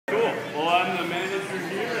Well, I'm the manager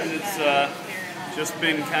here, and it's just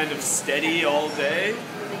been kind of steady all day.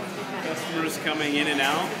 Customers coming in and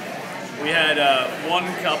out. We had one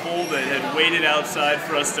couple that had waited outside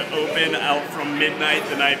for us to open out from midnight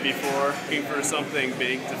the night before, looking for something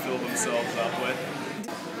big to fill themselves up with.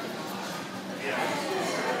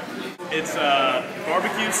 It's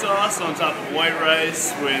barbecue sauce on top of white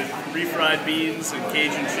rice with refried beans and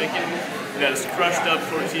Cajun chicken. It has crushed up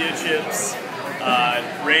tortilla chips,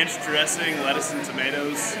 ranch dressing, lettuce and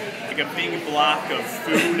tomatoes. Like a big block of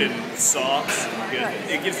food and sauce.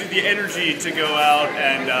 It gives you the energy to go out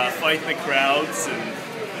and fight the crowds, and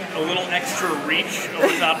a little extra reach over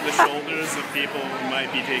top of the shoulders of people who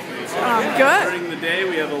might be taking this. Good. During the day,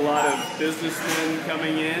 we have a lot of businessmen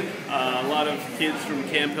coming in, a lot of kids from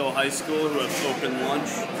Camp Hill High School who have open lunch.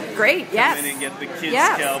 Great, yes. Come in and get the kids'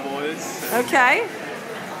 Cowboys. Okay.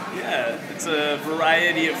 Yeah, it's a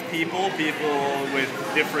variety of people with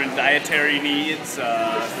different dietary needs, who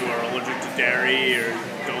are allergic to dairy or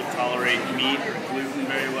don't tolerate meat or gluten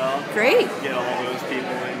very well. Great. Get all those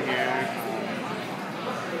people in here.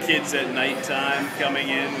 Kids at nighttime coming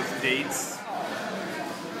in with dates.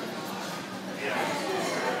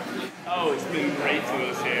 Oh, it's been great to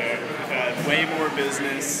us here. We've had way more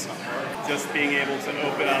business, just being able to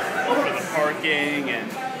open up for the parking,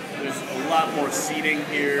 and there's a lot more seating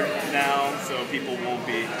here now, so people won't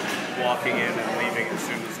be walking in and leaving as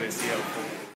soon as they see how full